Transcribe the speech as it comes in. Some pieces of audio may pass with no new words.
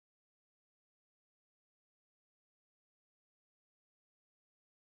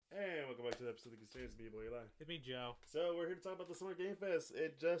Hey, welcome back to the episode of the Conspiracy People. Eli. It's me, Joe. So we're here to talk about the Summer Game Fest.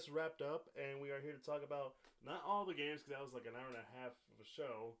 It just wrapped up, and we are here to talk about not all the games because that was like an hour and a half of a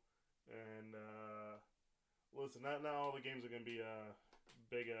show. And listen, not all the games are going to be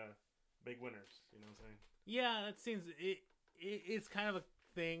big winners. You know what I'm saying? Yeah, that seems it's kind of a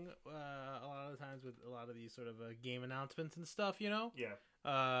thing a lot of the times with a lot of these sort of game announcements and stuff. Yeah.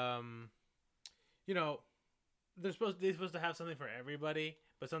 They're supposed to have something for everybody,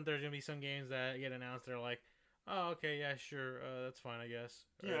 but there's gonna be some games that get announced. They're like, oh, okay, yeah, sure, that's fine, I guess.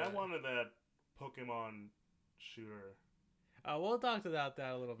 Yeah, I wanted that Pokemon shooter. We'll talk about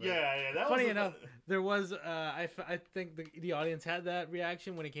that a little bit. Yeah. That Funny enough, there was I think the audience had that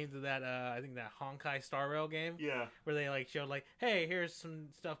reaction when it came to that I think that Honkai Star Rail game. Yeah. Where they like showed like, hey, here's some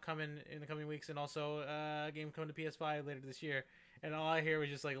stuff coming in the coming weeks, and also a game coming to PS5 later this year. And all I hear was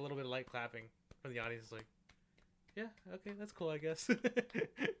just like a little bit of light clapping from the audience, like, yeah, okay, that's cool, I guess.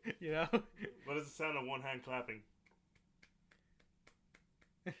 You know. What is the sound of one hand clapping?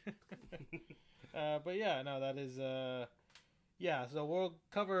 But yeah, no, that is yeah. So we'll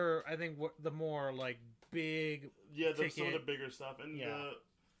cover, I think, the more like big. Yeah, ticket. Some of the bigger stuff, and Yeah.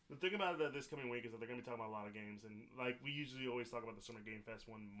 the thing about that this coming week is that they're gonna be talking about a lot of games, and like we usually always talk about the Summer Game Fest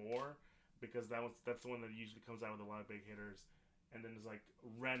one more because that's the one that usually comes out with a lot of big hitters, and then there's like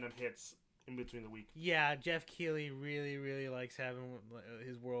random hits in between the week. Yeah, Jeff Keighley really likes having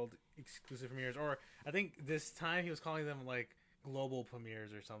his world exclusive premieres, or I think this time he was calling them like global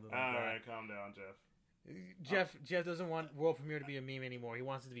premieres or something like that. All right, calm down, Jeff. Jeff doesn't want world premiere to be a meme anymore. He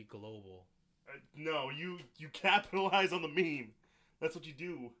wants it to be global. No, you capitalize on the meme. That's what you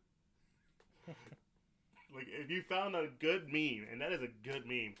do. Like if you found a good meme, and that is a good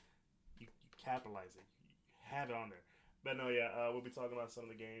meme, you capitalize it. You have it on there. But no, yeah, we'll be talking about some of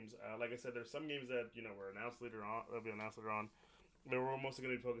the games. Like I said, there's some games that were announced later on. They'll be announced later on. But we're mostly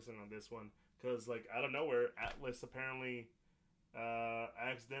going to be focusing on this one because, like, out of nowhere, Atlas apparently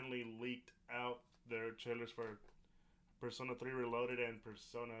accidentally leaked out their trailers for Persona 3 Reloaded and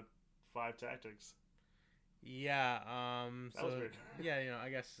Persona 5 Tactics. Yeah, That was weird. Yeah, I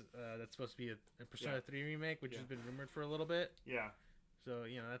guess that's supposed to be a Persona 3 remake, which has been rumored for a little bit. Yeah. So,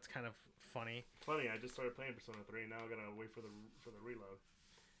 that's kind of funny. Funny, I just started playing Persona 3, now I gotta wait for the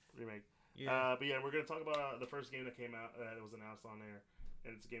remake. Yeah. But yeah, we're gonna talk about the first game that came out, that was announced on there,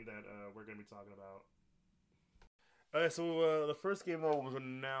 and it's a game that we're gonna be talking about. Alright, so the first game that was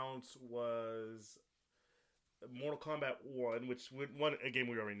announced was Mortal Kombat 1, which a game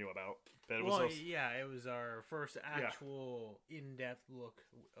we already knew about. It was our first actual in-depth look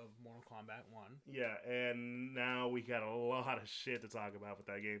of Mortal Kombat 1. Yeah, and now we got a lot of shit to talk about with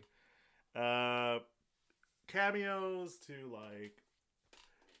that game. Cameos to, like,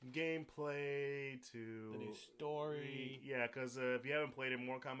 gameplay to... The new story. Yeah, because if you haven't played it,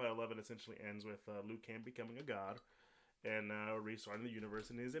 Mortal Kombat 11 essentially ends with Liu Kang becoming a god and restarting the universe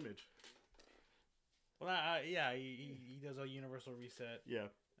in his image. Well, yeah, he does a universal reset. Yeah.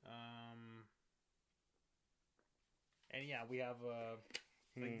 And yeah, we have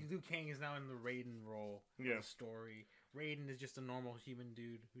Liu Kang is now in the Raiden role of the story. Raiden is just a normal human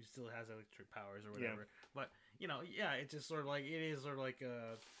dude who still has electric powers or whatever. Yeah. But it's just sort of like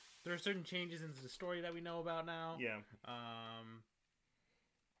there are certain changes into the story that we know about now. Yeah.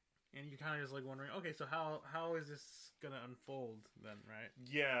 And you're kind of just like wondering, okay, so how is this gonna unfold then, right?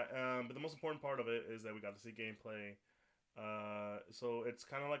 Yeah, but the most important part of it is that we got to see gameplay. So it's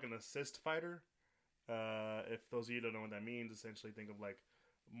kind of like an assist fighter. If those of you don't know what that means, essentially think of like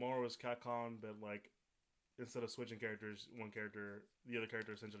Marvel vs. Capcom, but like instead of switching characters, the other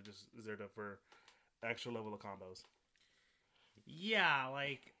character essentially just is there for extra level of combos. Yeah,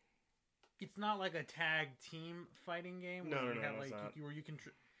 like it's not like a tag team fighting game. No, where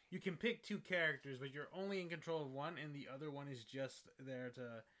you can pick two characters, but you're only in control of one, and the other one is just there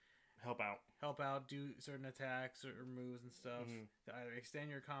to help out, do certain attacks or moves and stuff to either extend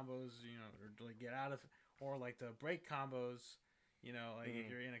your combos, or to like get out of, or like to break combos. If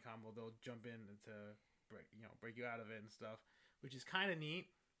you're in a combo, they'll jump in to break you out of it and stuff, which is kind of neat.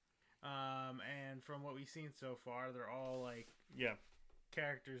 And from what we've seen so far, they're all like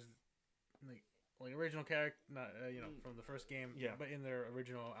characters like original character, not from the first game, but in their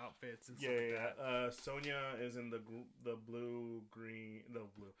original outfits and stuff like that. Sonya is in the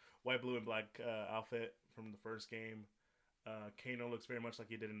white, blue, and black outfit from the first game. Kano looks very much like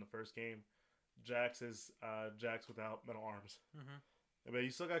he did in the first game. Jax is Jax without metal arms. Mm-hmm. But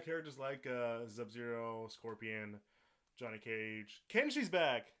you still got characters like Sub-Zero, Scorpion, Johnny Cage. Kenshi's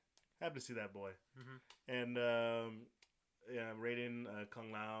back. Happy to see that boy. Mm-hmm. And Raiden,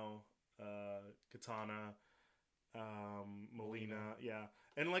 Kung Lao, Katana, Melina, yeah,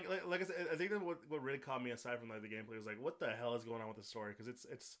 and like I said, I think that what really caught me aside from like the gameplay was like, what the hell is going on with the story? Because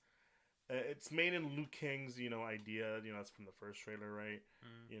it's made in Liu Kang's idea. It's from the first trailer, right?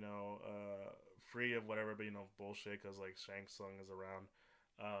 Free of whatever, but bullshit because like Shang Tsung is around.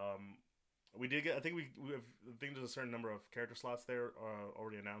 We did get. I think we have. I think there's a certain number of character slots there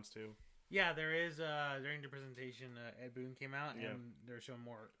already announced too. Yeah, there is. During the presentation, Ed Boon came out and they're showing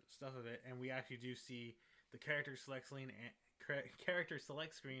more stuff of it, and we actually do see the character select screen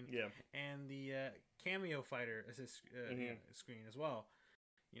and the cameo fighter assist screen as well.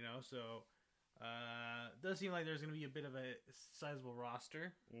 So it does seem like there's going to be a bit of a sizable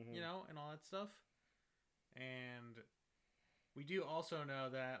roster, and all that stuff. And we do also know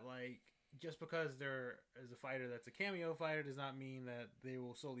that, like, just because there is a fighter that's a cameo fighter does not mean that they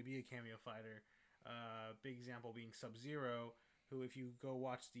will solely be a cameo fighter. Big example being Sub-Zero, who, if you go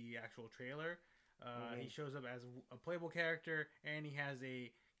watch the actual trailer, he shows up as a playable character, and he has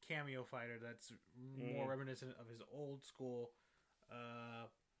a cameo fighter that's more reminiscent of his old school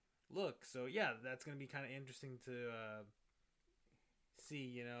look. So yeah, that's going to be kind of interesting to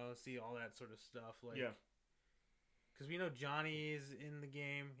see all that sort of stuff. Like, because we know Johnny is in the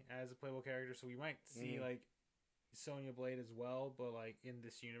game as a playable character, so we might see like Sonya Blade as well, but like in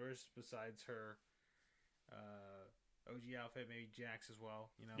this universe, besides her OG outfit, maybe Jax as well.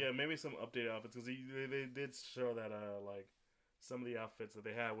 Yeah, maybe some updated outfits, because they did show that like some of the outfits that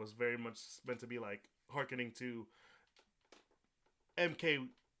they had was very much meant to be like hearkening to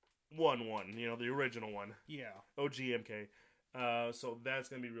MK11, the original one. Yeah, OG MK. So that's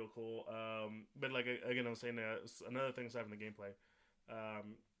gonna be real cool. But like again, I was saying that another thing aside from the gameplay,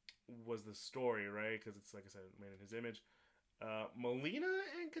 was the story, right? Because it's, like I said, made in his image. Melina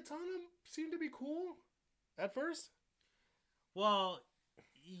and Katana seem to be cool at first. Well,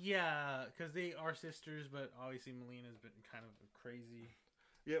 yeah, because they are sisters, but obviously Melina's been kind of crazy.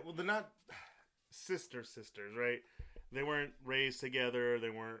 Yeah, well, they're not sisters, right? They weren't raised together. They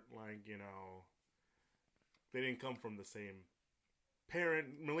weren't like, they didn't come from the same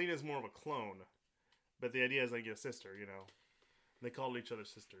parent. Melina's more of a clone, but the idea is like a sister, They called each other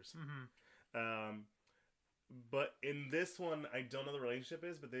sisters. But in this one, I don't know the relationship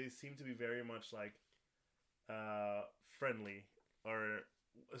is, but they seem to be very much like friendly, or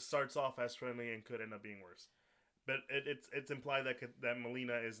starts off as friendly and could end up being worse. But it's implied that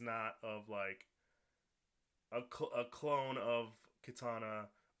Melina is not of like a clone of Katana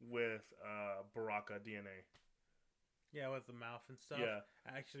with Baraka DNA. Yeah, with the mouth and stuff. Yeah,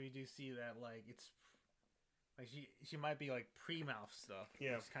 actually, we do see that like it's like she might be like pre-mouth stuff.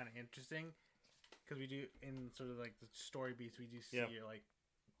 Yeah, it's kind of interesting because we do in sort of like the story beats we do see like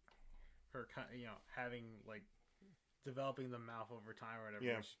her having like developing the mouth over time or whatever.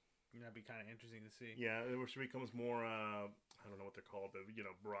 Yeah, which, that'd be kind of interesting to see. Yeah, she becomes more I don't know what they're called, but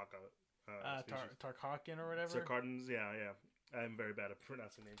Baraka. Tarkatan or whatever. Tarkatans, yeah. I'm very bad at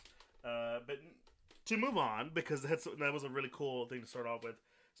pronouncing names. But to move on, because that was a really cool thing to start off with,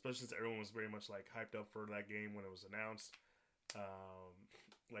 especially since everyone was very much like hyped up for that game when it was announced.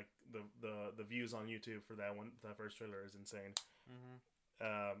 Like the views on YouTube for that first trailer is insane.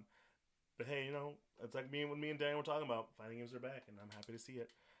 But hey, it's like me and Dan were talking about. Fighting games are back, and I'm happy to see it.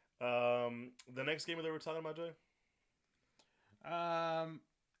 The next game that we were talking about, Joey?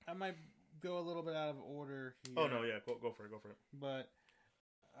 I might go a little bit out of order here. Oh no, yeah, go for it. But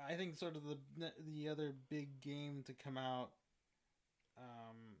I think sort of the other big game to come out,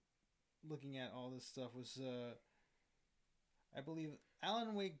 looking at all this stuff, was I believe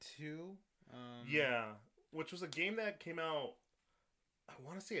Alan Wake 2. Yeah, which was a game that came out, I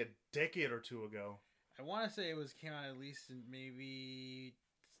want to say a decade or two ago. I want to say it came out at least in maybe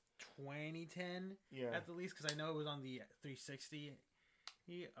 2010. Yeah, at the least, because I know it was on the 360.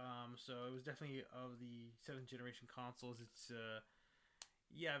 So it was definitely of the 7th generation consoles. It's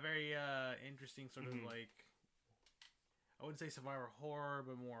very interesting sort of like, I wouldn't say survivor horror,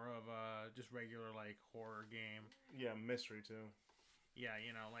 but more of just regular like horror game. Yeah, mystery too. Yeah,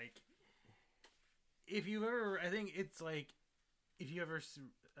 like if you've ever, I think it's like if you ever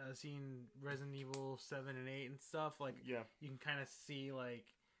seen Resident Evil 7 and 8 and stuff, like you can kind of see like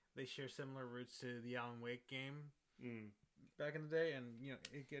they share similar roots to the Alan Wake game back in the day, and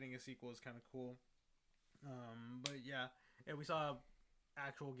it getting a sequel is kind of cool. But yeah, we saw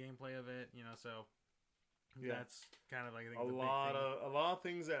actual gameplay of it, so that's kind of like I think a lot of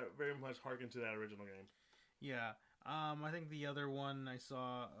things that very much harken to that original game. Yeah, I think the other one I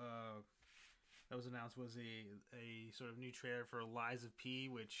saw that was announced was a sort of new trailer for Lies of P,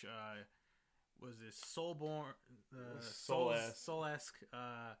 which was this Soul-esque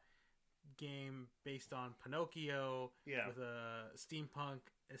game based on Pinocchio with a steampunk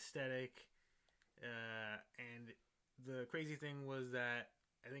aesthetic. And the crazy thing was that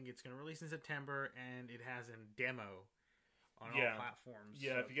I think it's going to release in September, and it has a demo on all platforms.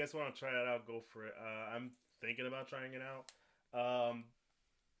 Yeah, so if you guys want to try it out, go for it. I'm thinking about trying it out.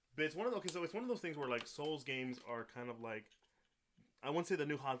 But it's one of those. So it's one of those things where like Souls games are kind of like, I wouldn't say the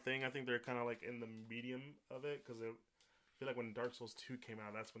new hot thing. I think they're kind of like in the medium of it because I feel like when Dark Souls 2 came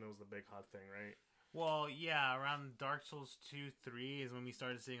out, that's when it was the big hot thing, right? Well, yeah, around Dark Souls 2, 3 is when we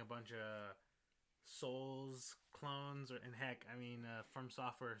started seeing a bunch of Souls clones, and heck, I mean, From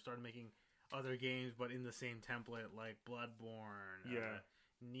Software started making other games, but in the same template, like Bloodborne,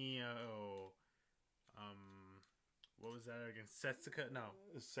 Neo, what was that again?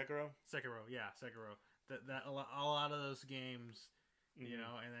 Sekiro, yeah, Sekiro. That a lot of those games, you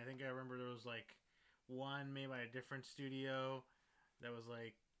know, and I think I remember there was like one made by a different studio that was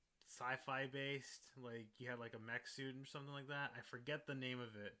like sci-fi based, like you had like a mech suit or something like that. I forget the name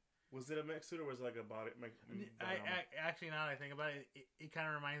of it. Was it a mech suit or was it like a body? Actually, now that I think about it, it kind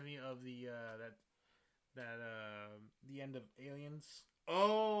of reminds me of the the end of Aliens.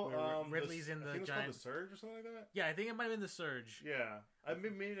 Oh, Ridley's in the giant. Called the Surge or something like that. Yeah, I think it might have been the Surge. Yeah, I've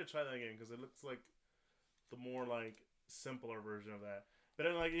been meaning to try that game because it looks like the more like simpler version of that. But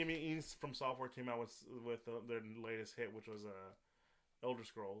then, like, I mean, From Software came out with their latest hit, which was Elden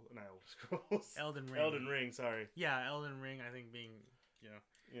Ring. Sorry. Yeah, Elden Ring. I think being,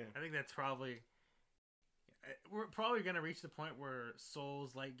 I think that's probably. We're probably gonna reach the point where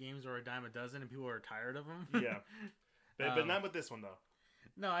Souls-like games are a dime a dozen, and people are tired of them. Yeah, but not with this one though.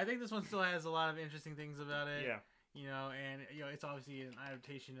 No, I think this one still has a lot of interesting things about it. Yeah, and it's obviously an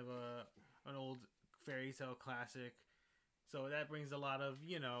adaptation of an old fairy tale classic, so that brings a lot of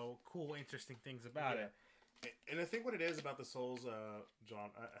cool, interesting things about it. And I think what it is about the Souls genre,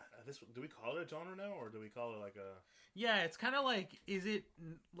 do we call it a genre now, or do we call it like a? Yeah, it's kind of like, is it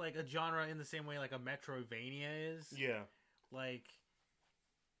like a genre in the same way like a Metroidvania is? Yeah. Like,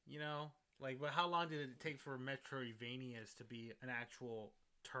 but how long did it take for Metroidvanias to be an actual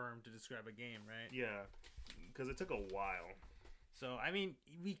term to describe a game, right? Yeah, because it took a while. So, I mean,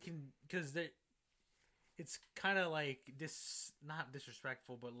 we can, because it's kind of like not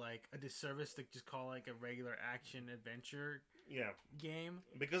disrespectful, but like a disservice to just call like a regular action adventure game.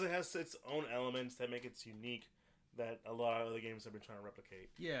 Because it has its own elements that make it unique that a lot of other games have been trying to replicate.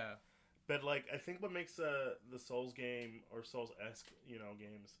 Yeah. But like, I think what makes the Souls game or Souls-esque,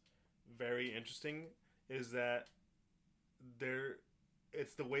 games very interesting is that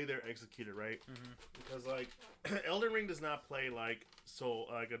it's the way they're executed, right? Mm-hmm. Because like Elden Ring does not play like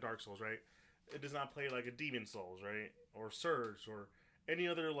a Dark Souls, right? It does not play like a Demon Souls, right? Or Surge or any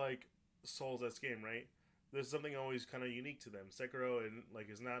other like Souls-esque game, right? There's something always kind of unique to them. Sekiro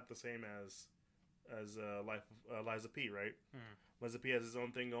is not the same as Lies of P, right? Lies of P has his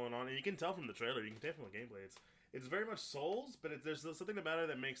own thing going on, and you can tell from the trailer, you can tell from the gameplay. It's very much Souls, but there's something about it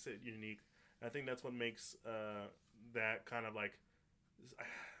that makes it unique. And I think that's what makes that kind of like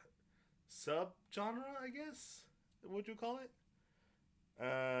sub-genre, I guess, would you call it?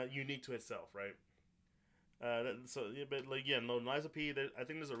 Unique to itself, right? Lies of P, I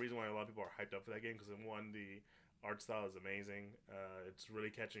think there's a reason why a lot of people are hyped up for that game, because one, the art style is amazing. It's really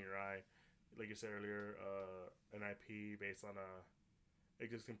catching your eye. Like you said earlier, an IP based on a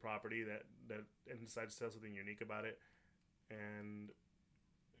existing property that decides to tell something unique about it. And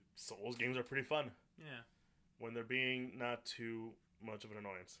Souls games are pretty fun. Yeah. When they're being not too much of an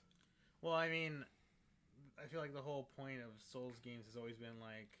annoyance. Well, I mean, I feel like the whole point of Souls games has always been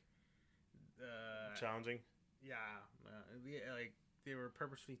like challenging. Yeah, like they were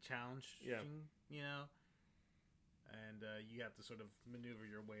purposefully challenging. Yeah. And you have to sort of maneuver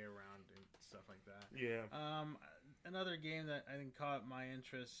your way around and stuff like that. Yeah. Another game that I think caught my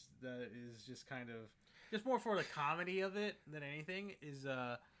interest that is just kind of just more for the comedy of it than anything is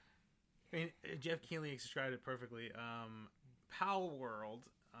Jeff Keighley described it perfectly. Power World.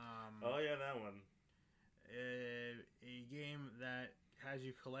 Oh yeah, that one. A game that has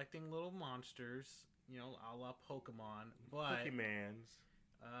you collecting little monsters, a la Pokemon, but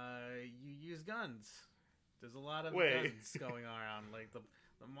you use guns. There's a lot of guns going around. Like the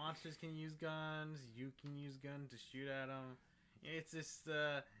monsters can use guns. You can use guns to shoot at them. It's just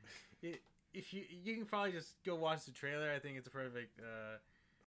if you can probably just go watch the trailer. I think it's a perfect.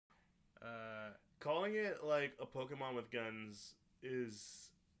 Calling it like a Pokemon with guns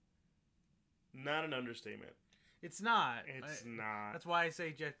is not an understatement. It's not. It's not. That's why I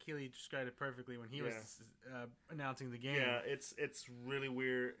say Jeff Keighley described it perfectly when he was announcing the game. Yeah, it's really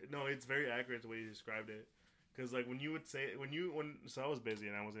weird. No, it's very accurate the way he described it. Because like when you would say so I was busy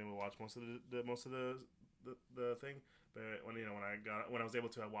and I wasn't able to watch most of the thing, but when I was able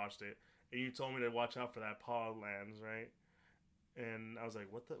to, I watched it, and you told me to watch out for that paw lands, right? And I was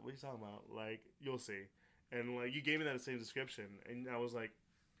like, what are you talking about? Like, you'll see. And like you gave me that same description, and I was like,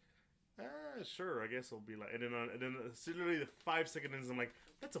 sure, I guess it'll be like. And then it's literally the 5 seconds, I'm like,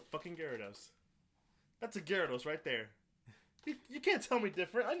 that's a fucking Gyarados. That's a Gyarados right there. You can't tell me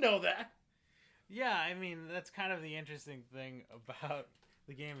different. I know that. Yeah, I mean, that's kind of the interesting thing about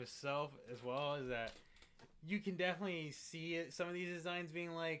the game itself as well, is that you can definitely see some of these designs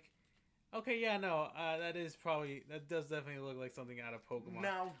being like, okay, yeah, no, that does definitely look like something out of Pokemon.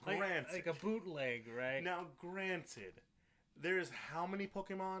 Now, granted. Like a bootleg, right? Now, granted, there's how many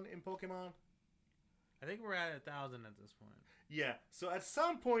Pokemon in Pokemon? I think we're at 1,000 at this point. Yeah, so at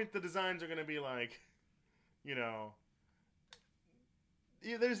some point, the designs are going to be like,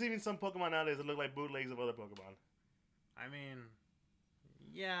 there's even some Pokemon nowadays that look like bootlegs of other Pokemon. I mean,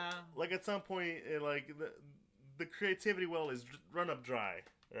 yeah. Like at some point, the creativity well is run up dry,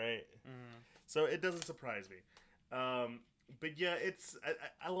 right? Mm-hmm. So it doesn't surprise me. But yeah,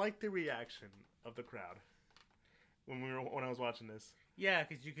 I like the reaction of the crowd when I was watching this. Yeah,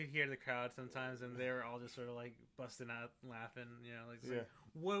 because you could hear the crowd sometimes, and they were all just sort of like busting out laughing. Like,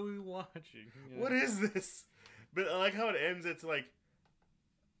 what are we watching? What is this? But I like how it ends. It's like,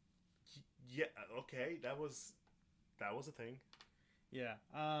 yeah, okay, that was a thing. Yeah.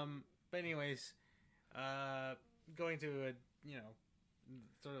 But anyways, going to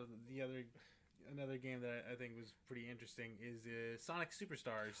sort of another game that I think was pretty interesting is Sonic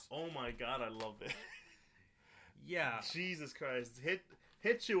Superstars. Oh my god, I love it. Yeah. Jesus Christ,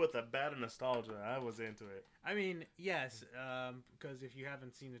 hit you with a bat of nostalgia. I was into it. I mean, yes, because if you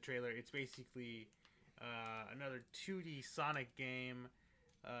haven't seen the trailer, it's basically another 2D Sonic game.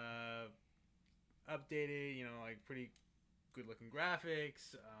 Updated, like pretty good looking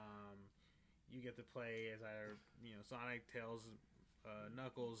graphics. You get to play as either Sonic, Tails,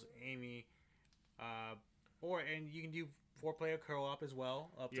 Knuckles, Amy, and you can do 4-player co-op as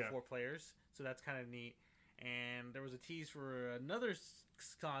well, up to 4 players. So that's kind of neat. And there was a tease for another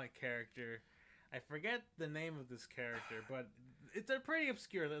Sonic character. I forget the name of this character, but they're pretty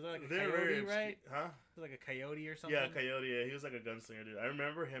obscure. They're like a coyote, right? Huh? They're like a coyote or something. Yeah, coyote. Yeah, he was like a gunslinger dude. I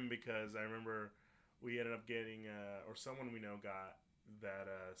remember him because I remember we ended up getting, or someone we know got that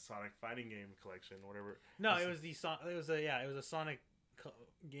Sonic fighting game collection, whatever. No, it was a Sonic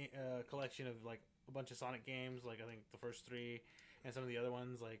collection of like a bunch of Sonic games, like I think the first 3, and some of the other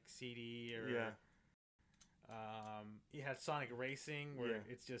ones like CD or you had Sonic Racing, where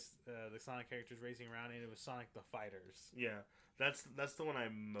it's just the Sonic characters racing around, and it was Sonic the Fighters. Yeah, that's the one I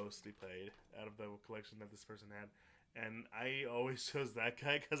mostly played out of the collection that this person had. And I always chose that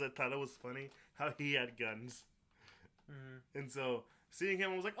guy because I thought it was funny how he had guns. Mm-hmm. And so, seeing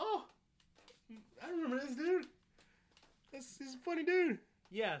him, I was like, oh, I remember this dude. He's a funny dude.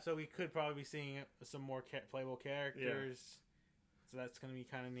 Yeah, so we could probably be seeing some more playable characters. Yeah. So that's going to be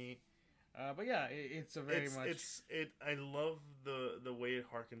kind of neat. But yeah, it's a very much... I love the way it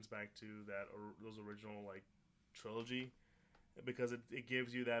harkens back to those original, like, trilogy. Because it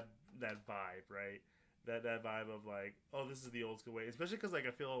gives you that vibe, right? That vibe of like, oh, this is the old school way, especially because like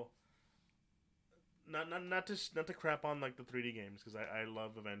I feel not to crap on like the 3D games, because I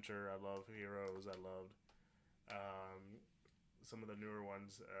love Adventure, I love Heroes, I loved some of the newer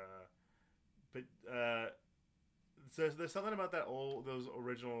ones, but there's something about those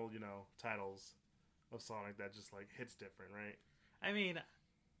original titles of Sonic that just like hits different, right? I mean,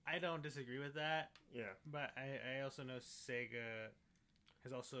 I don't disagree with that. Yeah, but I also know Sega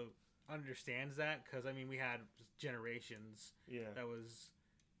has also understands that, because I mean we had Generations that was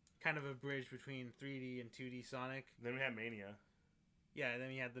kind of a bridge between 3D and 2D Sonic. Then we had Mania. Yeah, and then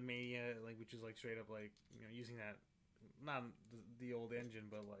we had the Mania, like, which is like straight up like using that, not the old engine,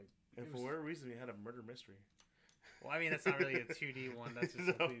 but like, and for whatever reason we had a murder mystery. Well, I mean that's not really a 2D one, that's just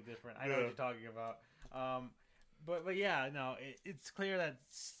completely different. I know what you're talking about. But yeah, no, it's clear that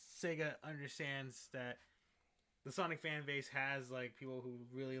Sega understands that the Sonic fan base has like people who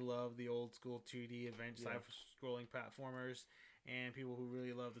really love the old school 2D adventure side-scrolling platformers, and people who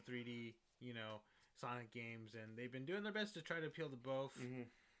really love the 3D, Sonic games, and they've been doing their best to try to appeal to both. Mm-hmm.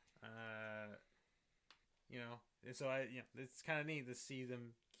 And so it's kind of neat to see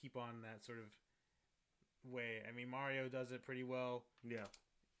them keep on that sort of way. I mean, Mario does it pretty well. Yeah.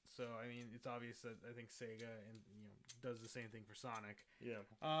 So I mean, it's obvious that I think Sega does the same thing for Sonic. Yeah.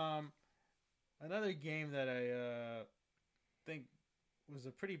 Another game that I think was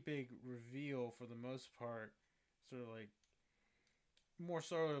a pretty big reveal for the most part, sort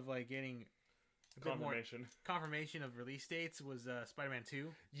of like getting a bit more confirmation. Confirmation of release dates was Spider-Man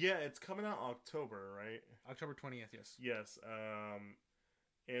 2. Yeah, it's coming out October, right? October 20th, yes. Yes.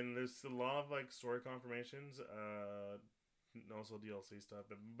 And there's a lot of like story confirmations, and also DLC stuff.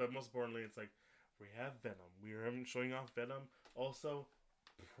 But most importantly, it's like we have Venom. We are showing off Venom. Also,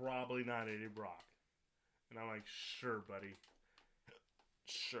 probably not Eddie Brock. And I'm like, sure, buddy.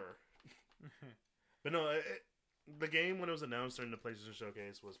 Sure. But no, the game when it was announced during the PlayStation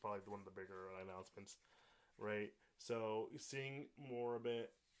Showcase was probably one of the bigger announcements, right? So seeing more of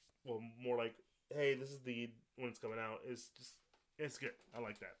it, well, more like, hey, this is when it's coming out, is just, it's good. I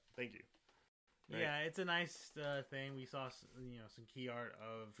like that. Thank you. Right? Yeah, it's a nice thing. We saw some key art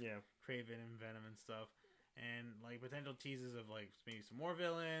of Kraven and Venom and stuff, and like potential teases of like maybe some more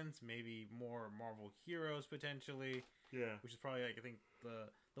villains, maybe more Marvel heroes potentially. Yeah, which is probably like I think the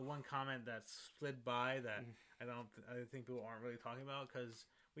one comment that slid by that I think people aren't really talking about, because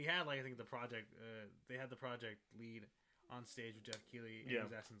we had like I think the project they had the project lead on stage with Jeff Keighley, and he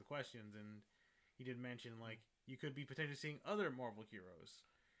was asking the questions, and he did mention like you could be potentially seeing other Marvel heroes.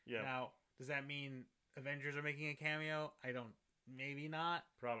 Yeah. Now, does that mean Avengers are making a cameo? Maybe not.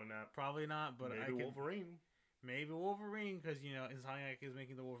 Probably not. But maybe Wolverine. Maybe Wolverine, because Insomniac is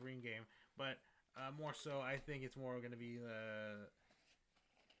making the Wolverine game, but. More so, I think it's more going to be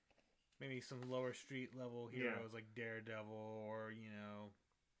maybe some lower street level heroes like Daredevil or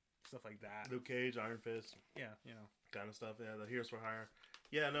stuff like that. Luke Cage, Iron Fist. Yeah, kind of stuff. Yeah, the heroes for hire.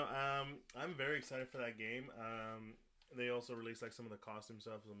 Yeah, no. I'm very excited for that game. They also released like some of the costume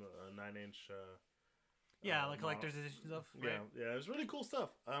stuff, some 9-inch. Like collector's edition stuff. Right? Yeah, it was really cool stuff.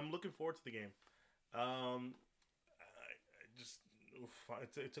 I'm looking forward to the game.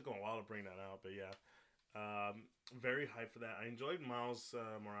 It took them a while to bring that out, but yeah, very hyped for that. I enjoyed Miles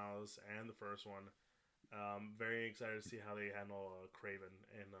Morales and the first one. Very excited to see how they handle Kraven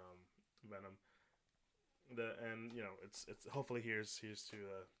and Venom. It's hopefully here's to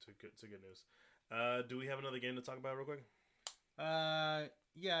good news. Do we have another game to talk about real quick?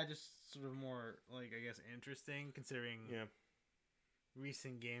 Yeah, just sort of more like I guess interesting considering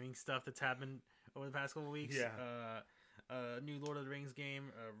recent gaming stuff that's happened over the past couple of weeks. Yeah. New Lord of the Rings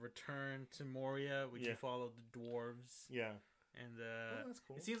game, Return to Moria, which you follow the dwarves. Yeah. And that's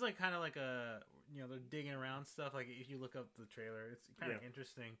cool. It seems like kind of like they're digging around stuff. Like if you look up the trailer, it's kind of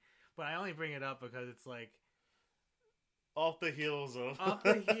interesting. But I only bring it up because it's like off the heels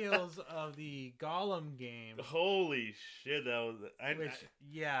of the Gollum game. Holy shit, that was I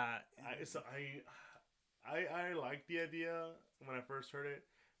liked the idea when I first heard it.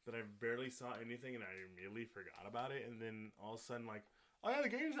 That I barely saw anything, and I immediately forgot about it. And then all of a sudden, like, oh yeah, the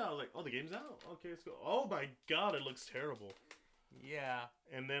game's out. I was like, oh, the game's out? Okay, let's go. Oh my god, it looks terrible. Yeah.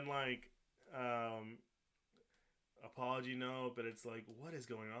 And then, like, apology note, but it's like, what is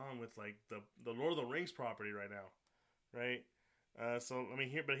going on with, like, the Lord of the Rings property right now? Right? So, I mean,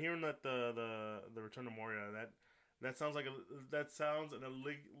 hearing that the Return to Moria, that sounds like, and it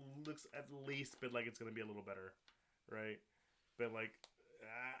looks at least bit like it's going to be a little better. Right? But, like,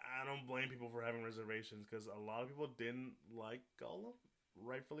 I don't blame people for having reservations because a lot of people didn't like Gollum,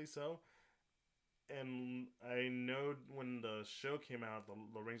 rightfully so. And I know when the show came out,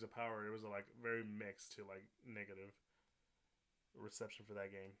 the Rings of Power, it was like very mixed to like negative reception for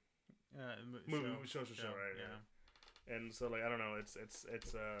that game. Show, right? Yeah. And so like I don't know, it's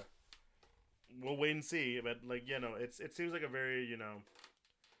we'll wait and see, but like it seems like a very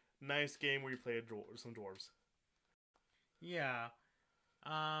nice game where you play some dwarves. Yeah.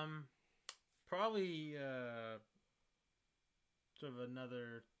 Probably sort of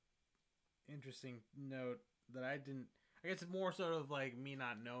another interesting note that I guess it's more sort of like me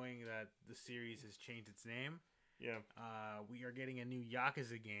not knowing that the series has changed its name. Yeah. We are getting a new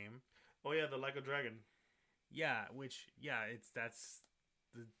Yakuza game. Oh yeah, the Like a Dragon. Yeah, that's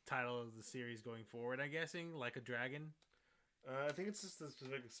the title of the series going forward, I'm guessing, Like a Dragon. I think it's just a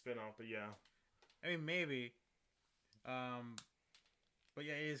specific spin-off, but yeah. I mean, maybe. But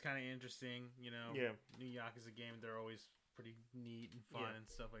yeah, it is kind of interesting, Yeah. New Yakuza game, they're always pretty neat and fun and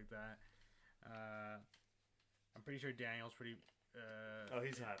stuff like that. I'm pretty sure Daniel's pretty...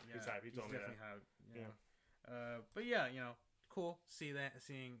 he's hyped. Yeah, he's hyped. He told me that. He's definitely hyped. Yeah. But yeah, cool. Seeing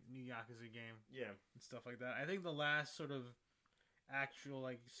new Yakuza game. Yeah. And stuff like that. I think the last sort of actual,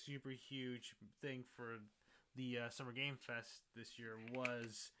 like, super huge thing for the Summer Game Fest this year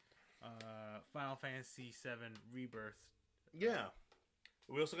was Final Fantasy VII Rebirth. Yeah.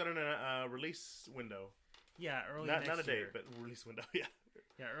 We also got a release window. Yeah, early next year. Not a date, but release window, yeah.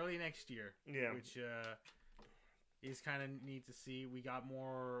 Yeah, early next year. Yeah. Which is kind of neat to see. We got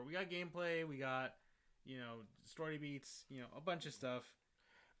gameplay, we got, story beats, a bunch of stuff.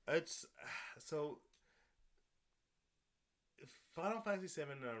 It's so Final Fantasy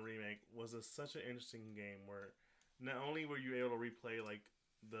VII remake was such an interesting game where not only were you able to replay like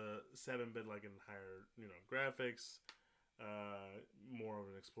the 7-bit like in higher graphics, more of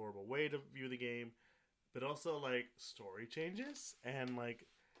an explorable way to view the game, but also like story changes and like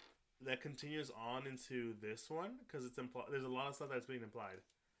that continues on into this one because there's a lot of stuff that's being implied,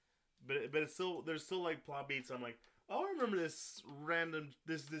 but it's still there's still like plot beats. I'm like, oh, I remember this random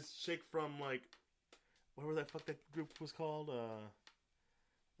this chick from like what was that group was called?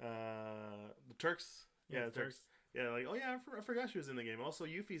 The Turks. Yeah, the Turks. Yeah, like oh yeah, I forgot she was in the game. Also,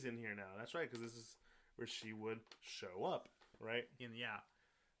 Yuffie's in here now. That's right, because this is where she would show up, right?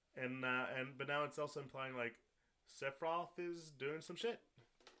 And but now it's also implying like Sephiroth is doing some shit.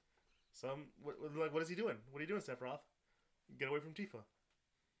 What is he doing? What are you doing, Sephiroth? Get away from Tifa.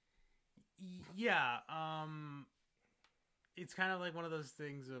 Yeah, it's kind of like one of those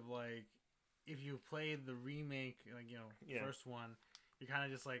things of like if you played the remake, like first one, you're kind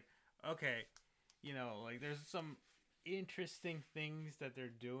of just like, okay, like there's some interesting things that they're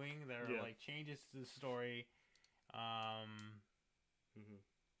doing that are like changes to the story,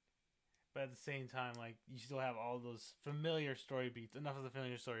 but at the same time, like you still have all those familiar story beats, enough of the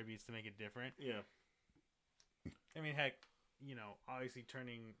familiar story beats to make it different. Yeah, I mean, heck, obviously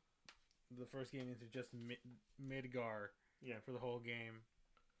turning the first game into just Midgar. Yeah, for the whole game,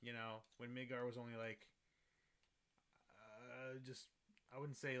 when Midgar was only like, just I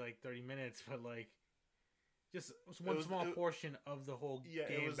wouldn't say like 30 minutes, but like just one small portion of the whole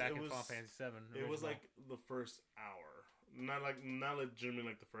game back in Final Fantasy VII. It was like the first hour, not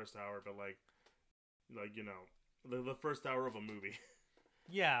legitimately like the first hour, but like the first hour of a movie.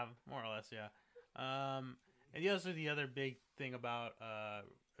 Yeah, more or less, yeah. And the other big thing about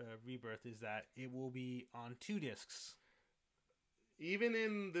Rebirth is that it will be on 2 discs. Even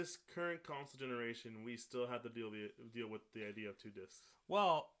in this current console generation, we still have to deal with the idea of 2 discs.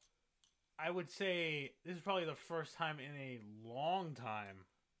 Well, I would say this is probably the first time in a long time.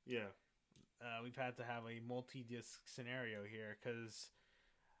 Yeah. We've had to have a multi-disc scenario here because,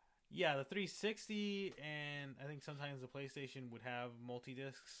 the 360 and I think sometimes the PlayStation would have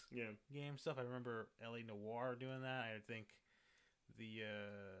multi-discs game stuff. I remember L.A. Noire doing that. I think the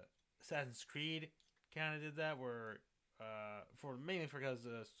Assassin's Creed kind of did that where... mainly because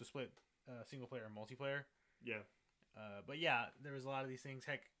to split single player and multiplayer. Yeah. But there was a lot of these things.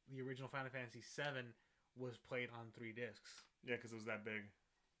 Heck, the original Final Fantasy VII was played on 3 discs. Yeah, because it was that big.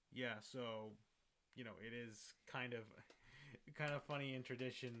 Yeah, so it is kind of funny in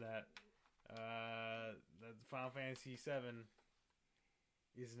tradition that that Final Fantasy VII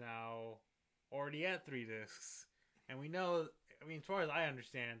is now already at 3 discs, and we know. I mean, as far as I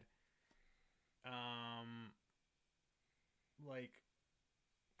understand, like,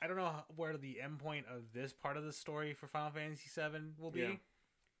 I don't know where the end point of this part of the story for Final Fantasy VII will be.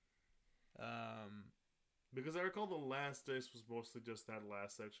 Yeah. Because I recall the last disc was mostly just that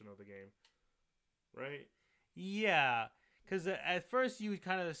last section of the game, right? Yeah, because at first you would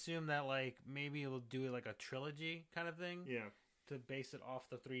kind of assume that like maybe it'll do it like a trilogy kind of thing. Yeah. To base it off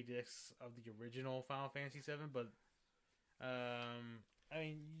the 3 discs of the original Final Fantasy VII, but I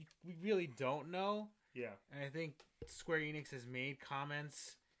mean, we really don't know. Yeah. And I think Square Enix has made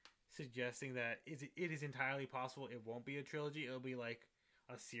comments suggesting that it is entirely possible it won't be a trilogy. It'll be like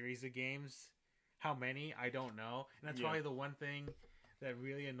a series of games. How many? I don't know. And that's probably the one thing that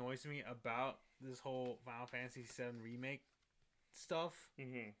really annoys me about this whole Final Fantasy VII remake stuff.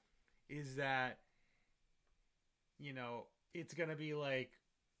 Mm-hmm. Is that, it's going to be like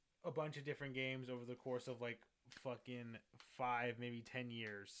a bunch of different games over the course of like fucking 5, maybe 10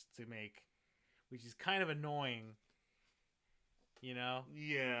 years to make. Which is kind of annoying,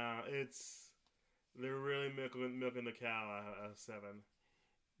 Yeah, they're really milking the cow out of 7,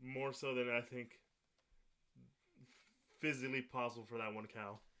 more so than I think physically possible for that one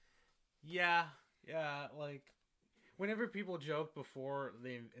cow. Yeah, like whenever people joked before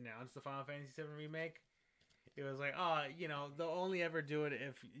they announced the Final Fantasy VII remake, it was like, they'll only ever do it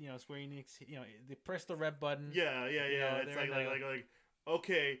if Square Enix, they press the red button. Yeah. It's like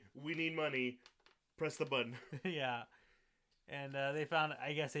okay, we need money. Press the button. Yeah. And they found,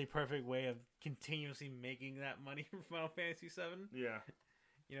 I guess, a perfect way of continuously making that money for Final Fantasy VII.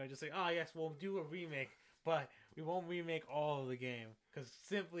 Yeah. Just like, yes, we'll do a remake, but we won't remake all of the game. Because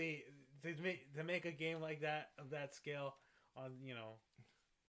simply, to make a game like that, of that scale, on,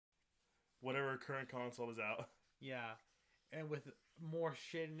 whatever current console is out. Yeah. And with more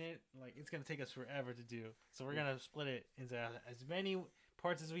shit in it, like, it's going to take us forever to do. So we're going to split it into as many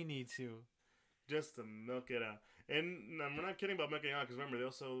parts as we need to. just to milk it out. And we're not kidding about milking it out because remember they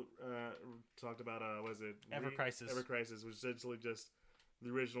also talked about what is it? Ever Crisis, which is essentially just the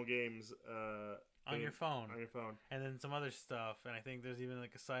original games on your phone. On your phone, and then some other stuff. And I think there's even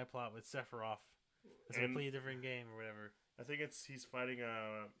like a side plot with Sephiroth. It's a completely different game or whatever. I think he's fighting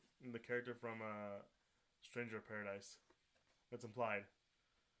the character from Stranger of Paradise. That's implied.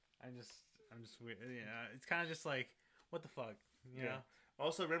 I'm just weird. Yeah, it's kind of just like what the fuck, you know?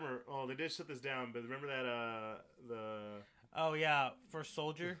 Also, remember, they did shut this down, but remember that Oh yeah, First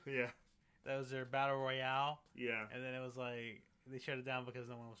Soldier. Yeah, that was their battle royale. Yeah, and then it was like they shut it down because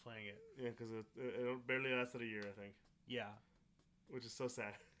no one was playing it. Yeah, because it barely lasted a year, I think. Yeah, which is so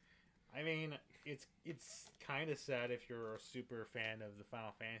sad. I mean, it's kind of sad if you're a super fan of the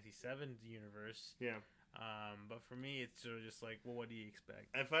Final Fantasy VII universe. Yeah. But for me, it's sort of just like, well, what do you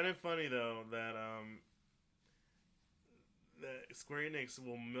expect? I find it funny though that Square Enix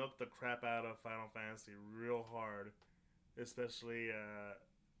will milk the crap out of Final Fantasy real hard, especially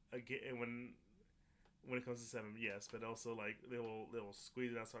again when it comes to 7, yes, but also like they will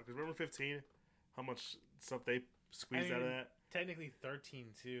squeeze it out. Because remember 15, how much stuff they squeezed out of that. Technically 13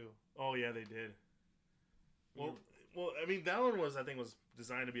 too. Oh yeah, they did. Well, I mean that one was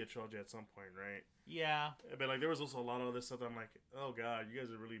designed to be a trilogy at some point, right? Yeah. But like there was also a lot of other stuff that I'm like, oh god, you guys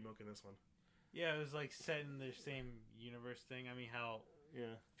are really milking this one. Yeah, it was like set in the same universe thing. I mean, how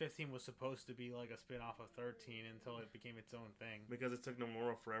 15 was supposed to be like a spin-off of 13 until it became its own thing. Because it took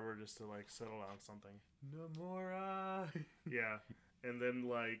Nomura forever just to like settle on something. Nomura. Yeah, and then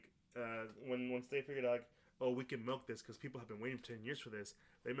like once they figured out like, oh, we can milk this because people have been waiting for 10 years for this.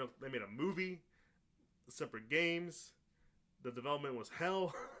 They made a movie, separate games. The development was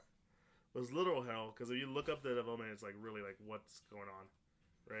hell. It was literal hell because if you look up the development, it's like really like what's going on,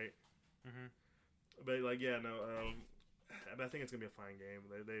 right? Mm-hmm. But like but I think it's gonna be a fine game.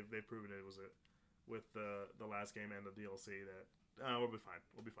 They've proven it was it with the last game and the DLC that we'll be fine.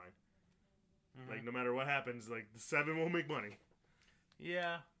 We'll be fine. Mm-hmm. Like no matter what happens, like the 7 will make money.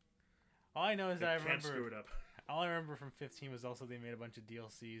 Yeah. All I know is that I remember. Can't screw it up. All I remember from 15 was also they made a bunch of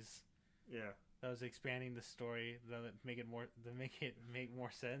DLCs. Yeah. That was expanding the story that make it make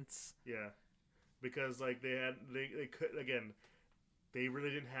more sense. Yeah, because like they could again, they really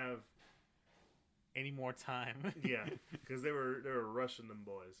didn't have any more time. Yeah, because they were rushing them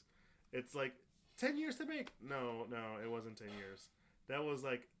boys. It's like 10 years to make. No, it wasn't 10 years. That was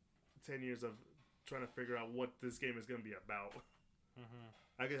like 10 years of trying to figure out what this game is going to be about. Mm-hmm.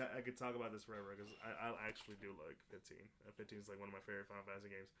 I could talk about this forever because I actually do like 15. 15 is like one of my favorite Final Fantasy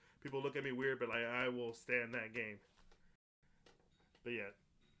games. People look at me weird, but like I will stand that game. But yeah,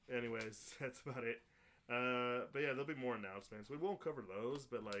 anyways, that's about it. But yeah, there'll be more announcements. We won't cover those,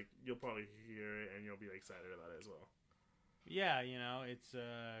 but like you'll probably hear it and you'll be excited about it as well. Yeah, it's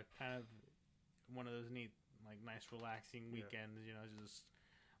kind of one of those neat, like nice, relaxing weekends. You know, just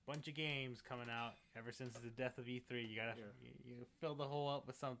bunch of games coming out ever since the death of E3. You gotta you fill the hole up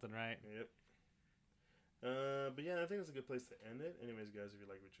with something, right? Yep. But yeah, I think that's a good place to end it. Anyways, guys, if you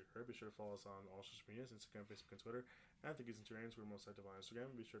like what you heard, be sure to follow us on all social medias: Instagram, Facebook, and Twitter. At the Geeks and Terrarians, we're most active on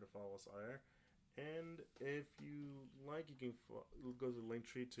Instagram. Be sure to follow us there. And if you like, you can go to the link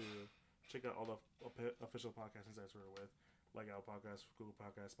tree to check out all the official podcasting sites we're with, like Apple Podcasts, Google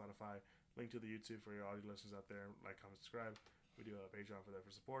Podcasts, Spotify. Link to the YouTube for your audio listeners out there. Like, comment, subscribe. We do have a Patreon for that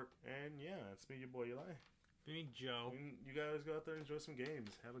for support. And yeah, it's me, your boy Eli. Me, Joe. And you guys go out there and enjoy some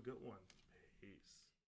games. Have a good one. Peace.